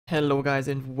Hello guys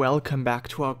and welcome back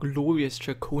to our glorious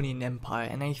Draconian Empire,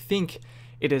 and I think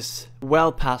it is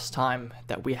well past time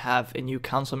that we have a new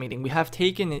council meeting. We have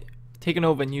taken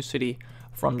over a new city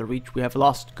from the Reach. We have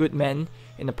lost good men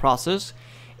in the process,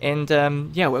 and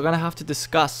yeah, we're gonna have to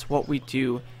discuss what we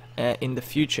do in the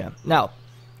future. Now,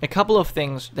 a couple of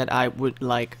things that I would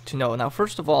like to know. Now,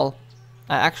 first of all,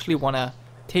 I actually want to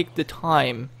take the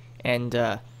time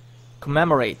and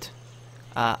commemorate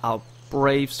our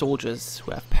brave soldiers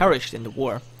who have perished in the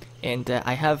war, and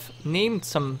I have named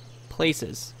some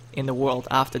places in the world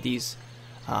after these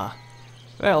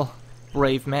well,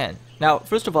 brave men. Now,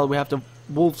 first of all, we have the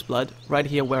Wolf's Blood right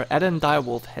here where Adam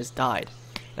Direwolf has died.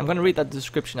 I'm going to read that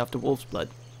description of the Wolf's Blood.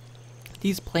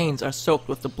 These plains are soaked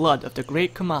with the blood of the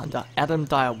great commander Adam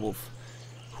Direwolf,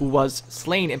 who was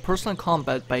slain in personal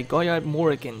combat by Goyard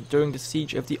Morrigan during the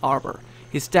siege of the Arbor.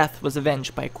 His death was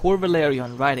avenged by Cor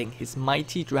Valerion riding his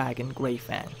mighty dragon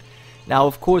Greyfang. Now,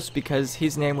 of course, because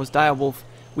his name was Direwolf,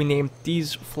 we named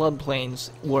these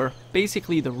floodplains were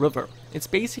basically the river. It's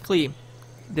basically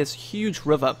this huge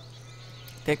river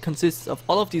that consists of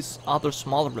all of these other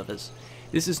smaller rivers.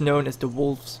 This is known as the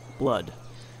Wolf's Blood.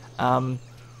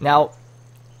 Now,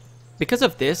 because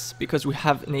of this, because we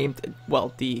have named,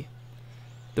 well, the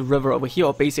river over here,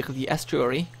 or basically the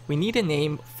estuary, we need a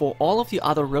name for all of the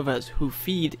other rivers who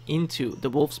feed into the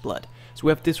Wolf's Blood. So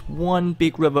we have this one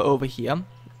big river over here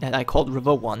that I called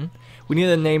River 1. We need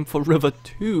a name for River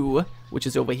 2, which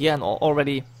is over here and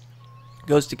already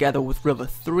goes together with River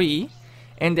 3.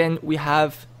 And then we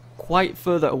have, quite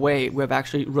further away, we have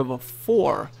actually River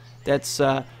 4 that's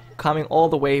coming all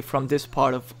the way from this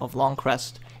part of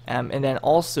Longcrest. And then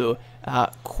also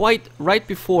quite right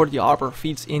before the Arbor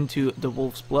feeds into the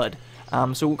Wolf's Blood.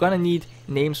 So we're gonna need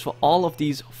names for all of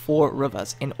these 4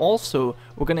 rivers, and also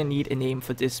we're gonna need a name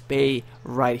for this bay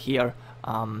right here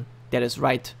that is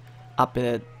right up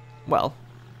well,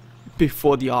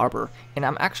 before the Arbor. And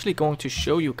I'm actually going to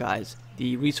show you guys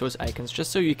the resource icons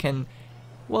just so you can,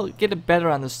 well, get a better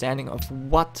understanding of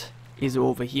what is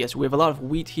over here. So we have a lot of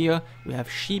wheat here, we have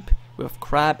sheep, we have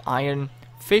crab, iron,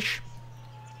 fish,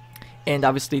 and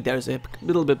obviously there's a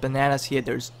little bit bananas here,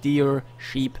 there's deer,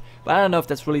 sheep, but I don't know if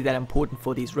that's really that important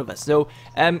for these rivers. So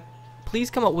please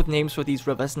come up with names for these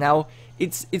rivers. Now,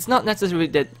 it's not necessarily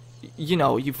that, you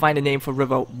know, you find a name for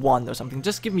River 1 or something.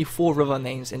 Just give me 4 river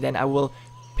names and then I will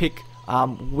pick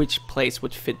which place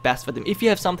would fit best for them. If you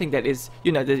have something that is,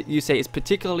 you know, that you say is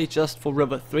particularly just for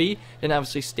River 3, then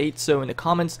obviously state so in the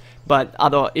comments. But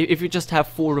if you just have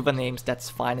 4 river names, that's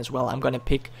fine as well. I'm gonna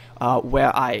pick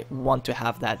where I want to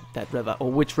have that river, or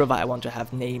which river I want to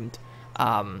have named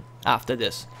after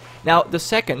this. Now, the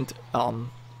second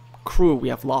crew we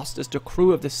have lost is the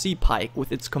crew of the Sea Pike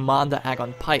with its commander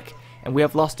Agon Pike, and we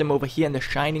have lost him over here in the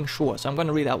Shining Shore. So I'm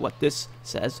gonna read out what this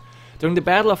says. During the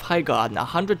Battle of Highgarden,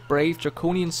 100 brave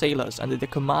Draconian sailors under the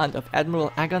command of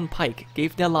Admiral Agon Pike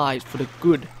gave their lives for the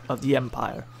good of the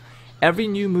Empire. Every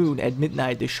new moon at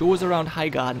midnight, the shores around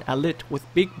Highgarden are lit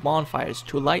with big bonfires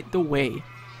to light the way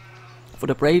for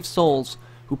the brave souls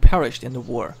who perished in the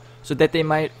war, so that they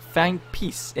might find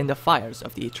peace in the fires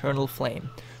of the eternal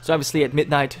flame. So obviously at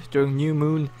midnight, during new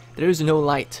moon, there is no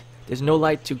light. There's no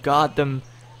light to guard them,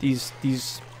 these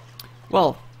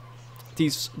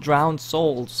drowned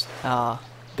souls,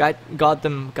 guide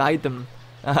them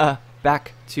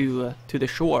back to the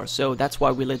shore. So that's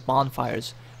why we lit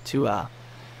bonfires, to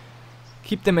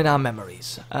keep them in our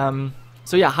memories.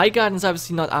 So yeah, Highgarden's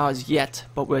obviously not ours yet,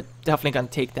 but we're definitely gonna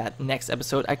take that next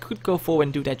episode. I could go forward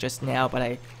and do that just now, but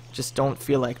I just don't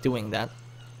feel like doing that.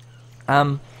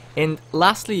 And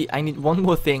lastly, I need one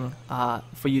more thing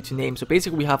for you to name. So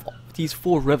basically we have these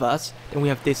 4 rivers, then we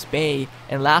have this bay,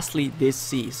 and lastly this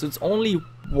sea. So it's only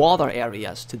water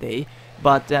areas today,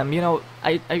 but you know,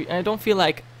 I don't feel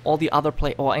like all the other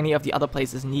any of the other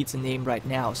places needs a name right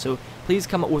now. So please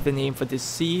come up with a name for this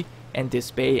sea and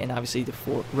this bay, and obviously the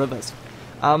 4 rivers.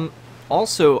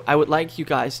 Also, I would like you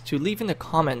guys to leave in the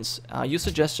comments your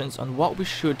suggestions on what we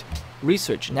should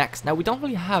research next. Now, we don't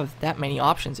really have that many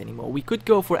options anymore. We could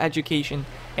go for education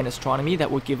and astronomy. That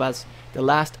would give us the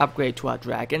last upgrade to our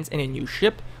dragons and a new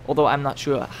ship, although I'm not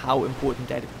sure how important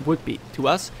that would be to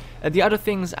us. The other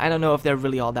things, I don't know if they're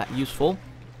really all that useful.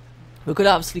 We could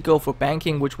obviously go for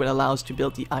banking, which would allow us to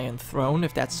build the Iron Throne,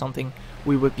 if that's something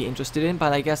we would be interested in,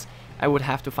 but I guess I would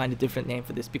have to find a different name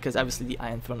for this, because obviously the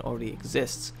Iron Throne already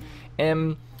exists.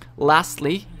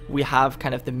 Lastly, we have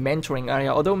kind of the mentoring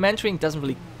area, although mentoring doesn't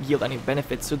really yield any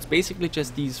benefits, so it's basically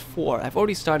just these 4. I've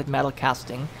already started metal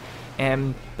casting,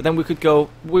 But then we could go,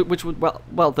 which would,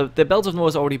 well, the Bells of North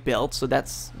is already built, so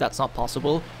that's not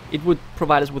possible. It would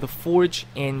provide us with a forge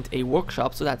and a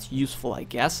workshop, so that's useful, I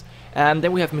guess.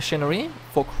 Then we have machinery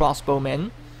for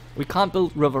crossbowmen. We can't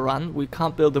build River Run, we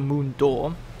can't build the Moon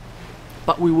Door,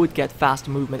 but we would get fast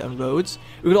movement on roads.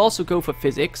 We would also go for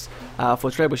physics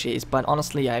for trebuchets, but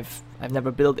honestly, I've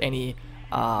never built any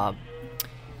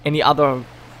other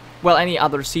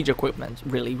siege equipment,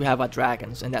 really. We have our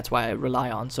dragons, and that's why I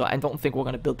rely on, so I don't think we're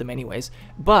going to build them anyways.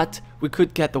 But we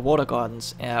could get the water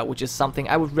gardens, which is something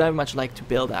I would very much like to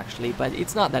build, actually, but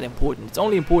it's not that important. It's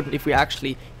only important if we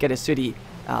actually get a city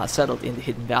settled in the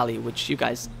Hidden Valley, which you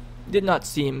guys did not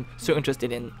seem so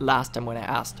interested in last time when I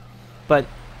asked. But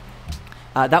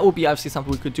that would be obviously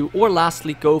something we could do. Or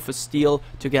lastly, go for steel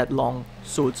to get long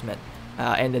swordsmen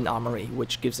and an armory,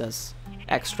 which gives us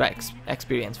extra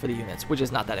experience for the units, which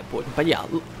is not that important. But yeah,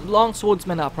 long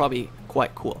swordsmen are probably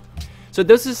quite cool. So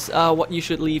this is what you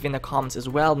should leave in the comments as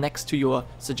well, next to your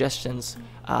suggestions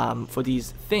for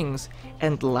these things.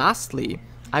 And lastly,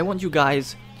 I want you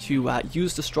guys to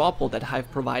use the straw poll that I've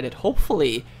provided,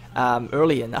 hopefully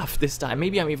early enough this time.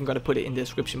 Maybe I'm even going to put it in the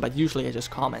description, but usually I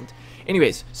just comment.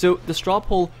 Anyways, so the straw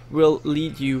poll will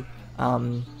lead you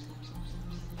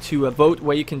to a vote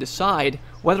where you can decide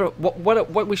whether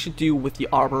what we should do with the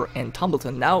Arbor and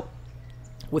Tumbleton. Now,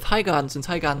 with Highgarden, since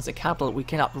Highgarden is the capital, we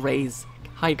cannot raise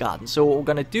Highgarden. So what we're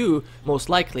gonna do, most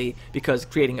likely, because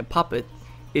creating a puppet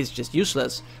is just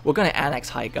useless, we're gonna annex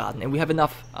Highgarden, and we have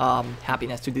enough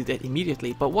happiness to do that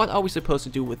immediately. But what are we supposed to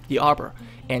do with the Arbor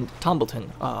and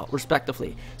Tumbleton,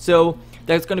 respectively? So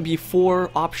there's gonna be 4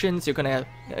 options. You're gonna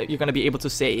be able to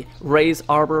say raise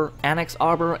Arbor, annex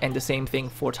Arbor, and the same thing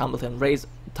for Tumbleton, raise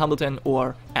Tumbleton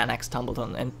or annex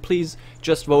Tumbleton. And please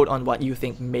just vote on what you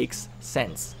think makes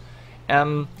sense.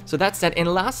 So that's that.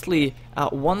 And lastly,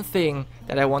 one thing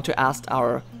that I want to ask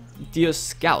our dear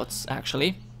scouts,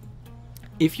 actually,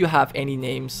 if you have any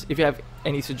names, if you have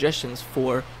any suggestions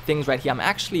for things right here. I'm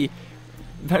actually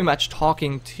very much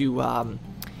talking to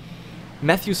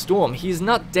Matthew Storm. He's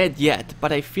not dead yet,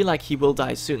 but I feel like he will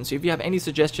die soon. So if you have any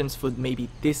suggestions for maybe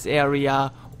this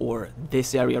area, or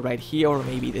this area right here, or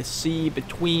maybe the sea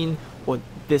between, or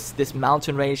this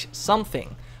mountain range,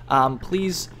 something,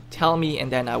 please tell me,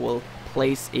 and then I will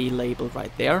place a label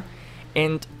right there.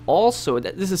 And also,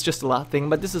 this is just a last thing,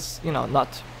 but this is, you know,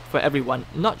 not for everyone.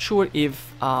 Not sure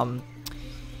if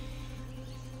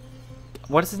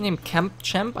what is his name?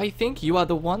 Champ, I think you are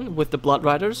the one with the Blood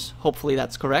Riders. Hopefully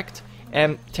that's correct.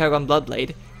 Tarragon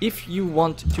Bloodblade, if you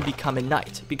want to become a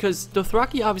knight, because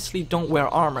Dothraki obviously don't wear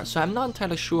armor, so I'm not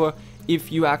entirely sure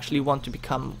if you actually want to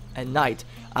become a knight.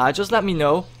 Just let me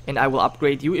know and I will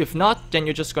upgrade you. If not, then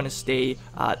you're just gonna stay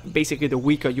basically the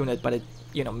weaker unit, but it,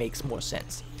 you know, makes more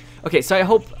sense. Okay, so I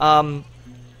hope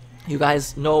you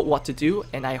guys know what to do,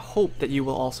 and I hope that you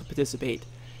will also participate.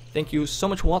 Thank you so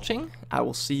much for watching. I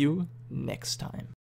will see you next time.